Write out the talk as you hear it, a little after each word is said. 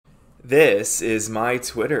This is my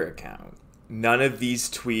Twitter account. None of these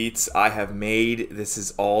tweets I have made. This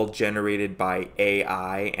is all generated by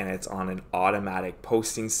AI, and it's on an automatic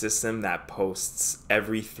posting system that posts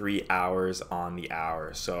every 3 hours on the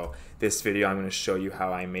hour. So this video, I'm going to show you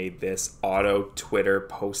how I made this auto Twitter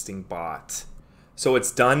posting bot. So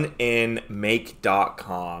it's done in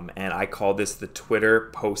make.com, and I call this the Twitter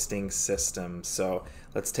posting system. So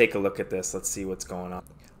let's take a look at this. Let's see what's going on.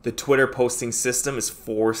 The Twitter posting system is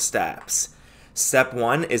 4 steps. Step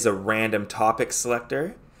 1 is a random topic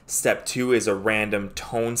selector. Step 2 is a random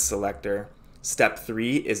tone selector. Step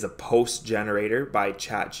 3 is a post generator by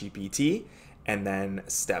ChatGPT. And then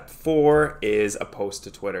step 4 is a post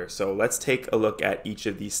to Twitter. So let's take a look at each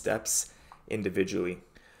of these steps individually.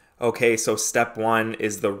 Okay, so step 1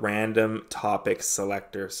 is the random topic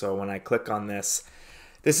selector. So when I click on this,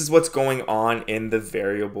 this is what's going on in the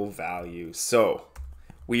variable value. So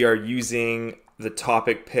we are using the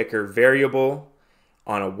topic picker variable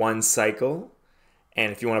on a 1 cycle.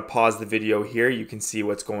 And if you want to pause the video here, you can see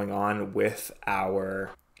what's going on with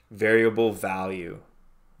our variable value.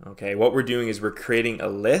 Okay, what we're doing is we're creating a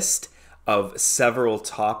list of several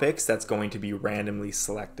topics that's going to be randomly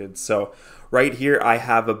selected. So right here, I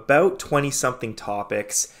have about 20 something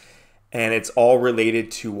topics, and it's all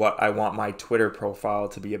related to what I want my Twitter profile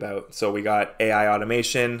to be about. So we got AI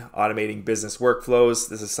automation, automating business workflows.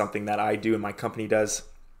 This is something that I do and my company does.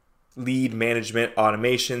 Lead management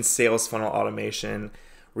automation, sales funnel automation,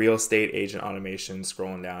 real estate agent automation,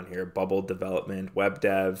 scrolling down here, bubble development, web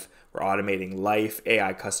dev, we're automating life,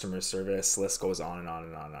 AI customer service, list goes on and on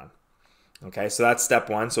and on and on. Okay, so that's step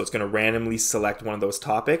 1. So it's going to randomly select one of those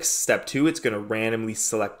topics. Step 2, it's going to randomly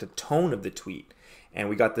select the tone of the tweet. And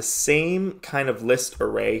we got the same kind of list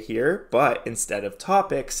array here, but instead of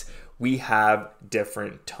topics, we have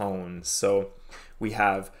different tones. So we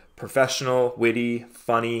have professional, witty,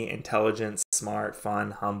 funny, intelligent, smart,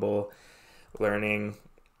 fun, humble, learning,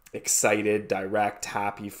 excited, direct,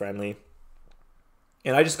 happy, friendly.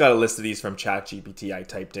 And I just got a list of these from ChatGPT. I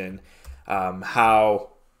typed in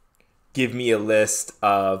give me a list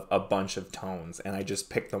of a bunch of tones, and I just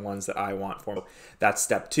picked the ones that I want for. That's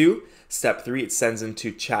step 2. Step 3, it sends them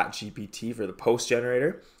to ChatGPT for the post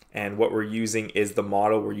generator. And what we're using is the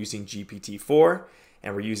model. We're using GPT-4,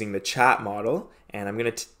 and we're using the chat model. And I'm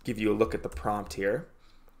going to give you a look at the prompt here.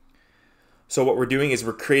 So what we're doing is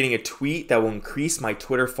we're creating a tweet that will increase my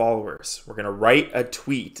Twitter followers. We're going to write a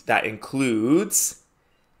tweet that includes,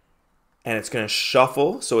 and it's going to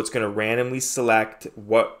shuffle. So it's going to randomly select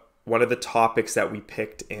one of the topics that we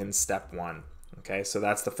picked in step 1. Okay, so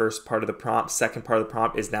that's the first part of the prompt. Second part of the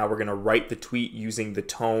prompt is now we're going to write the tweet using the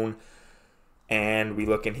tone. And we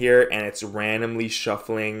look in here and it's randomly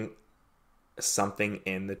shuffling something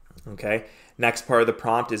in the, okay. Next part of the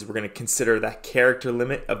prompt is we're going to consider that character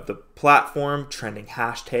limit of the platform, trending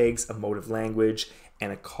hashtags, emotive language,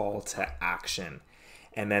 and a call to action.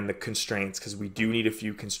 And then the constraints, because we do need a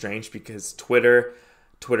few constraints because Twitter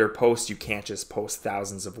posts, you can't just post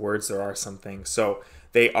thousands of words. There are some things. So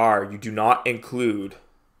they are, you do not include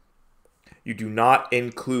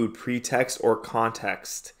pretext or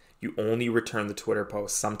context. You only return the Twitter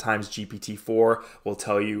post. Sometimes GPT-4 will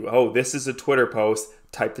tell you, oh, this is a Twitter post,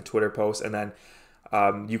 type the Twitter post, and then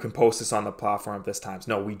you can post this on the platform at this time.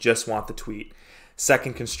 No, we just want the tweet.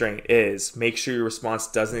 Second constraint is make sure your response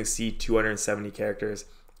doesn't exceed 270 characters.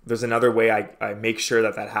 There's another way I make sure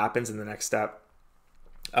that happens in the next step.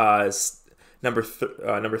 Number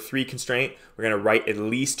 3 constraint, we're going to write at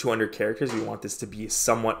least 200 characters. We want this to be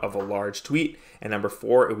somewhat of a large tweet. And number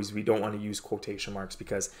 4, we don't want to use quotation marks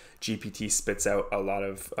because GPT spits out a lot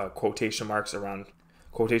of quotation marks around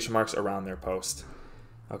their post.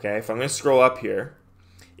 Okay, if I'm going to scroll up here,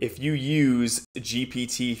 if you use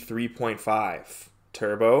GPT 3.5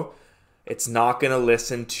 Turbo, it's not going to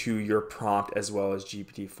listen to your prompt as well as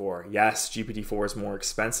GPT-4. Yes, GPT-4 is more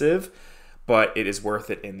expensive, but it is worth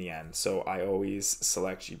it in the end. So I always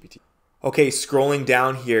select GPT. Okay, scrolling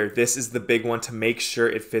down here, this is the big one to make sure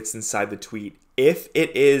it fits inside the tweet. If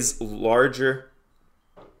it is larger,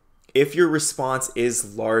 if your response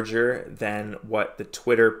is larger than what the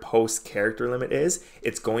Twitter post character limit is,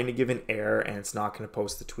 it's going to give an error and it's not going to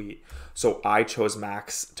post the tweet. So I chose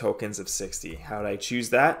max tokens of 60. How did I choose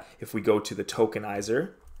that? If we go to the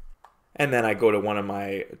tokenizer, and then I go to one of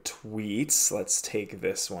my tweets. Let's take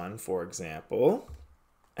this one, for example.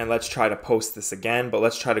 And let's try to post this again, but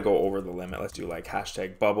let's try to go over the limit. Let's do like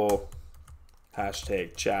hashtag bubble,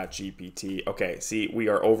 hashtag chat GPT. Okay, see, we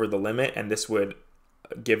are over the limit, and this would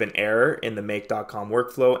give an error in the make.com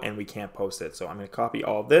workflow, and we can't post it. So I'm going to copy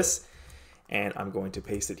all of this, and I'm going to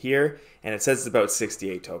paste it here. And it says it's about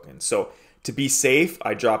 68 tokens. So To be safe,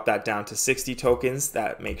 I dropped that down to 60 tokens.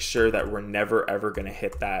 That makes sure that we're never ever going to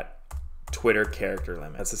hit that Twitter character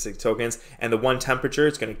limit. That's the 60 tokens. And the one temperature,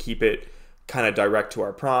 it's going to keep it kind of direct to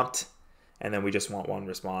our prompt. And then we just want one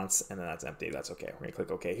response, and then that's empty. That's okay. We're going to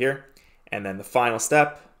click OK here. And then the final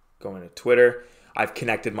step, going to Twitter. I've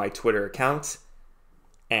connected my Twitter account.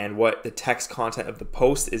 And what the text content of the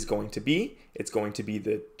post is going to be, it's going to be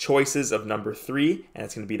the choices of number 3, and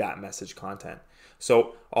it's going to be that message content.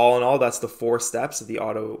 So all in all, that's the 4 steps of the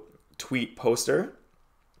auto tweet poster.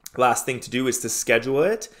 Last thing to do is to schedule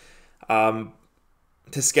it. To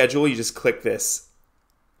schedule, you just click this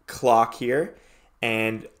clock here,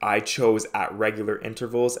 and I chose at regular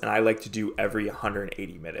intervals, and I like to do every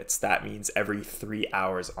 180 minutes. That means every 3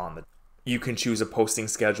 hours on the. You can choose a posting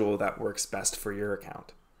schedule that works best for your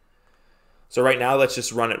account. So right now, let's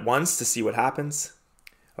just run it once to see what happens.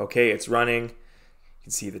 Okay, it's running. You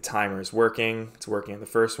can see the timer is working. It's working on the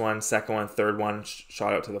first one, second one, third one,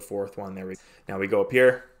 shot out to the 4th one. There we go. Now we go up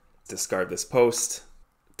here, discard this post.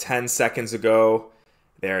 10 seconds ago,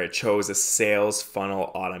 there it chose a sales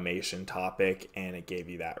funnel automation topic, and it gave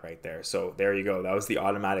you that right there. So there you go. That was the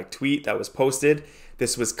automatic tweet that was posted.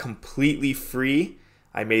 This was completely free.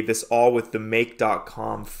 I made this all with the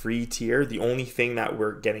Make.com free tier. The only thing that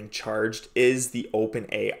we're getting charged is the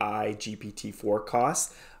OpenAI GPT-4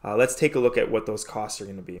 costs. Let's take a look at what those costs are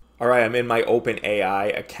going to be. All right, I'm in my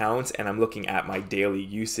OpenAI account, and I'm looking at my daily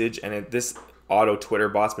usage. And this auto Twitter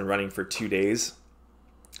bot's been running for 2 days.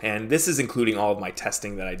 And this is including all of my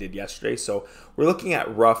testing that I did yesterday. So we're looking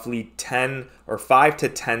at roughly 10 or 5 to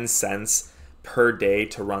 10 cents per day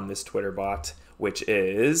to run this Twitter bot, which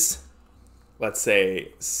is, let's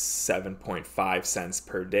say, 7.5 cents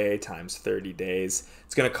per day times 30 days.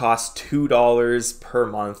 It's going to cost $2 per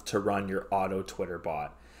month to run your auto Twitter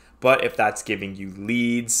bot. But if that's giving you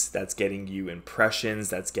leads, that's getting you impressions,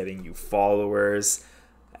 that's getting you followers,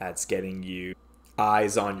 that's getting you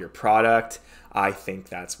eyes on your product, I think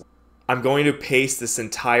that's. I'm going to paste this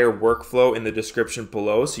entire workflow in the description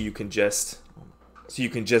below so you can just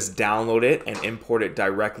download it and import it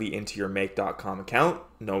directly into your Make.com account.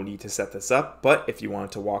 No need to set this up, but if you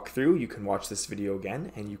want to walk through, you can watch this video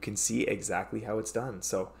again and you can see exactly how it's done.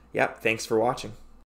 So, yeah, thanks for watching.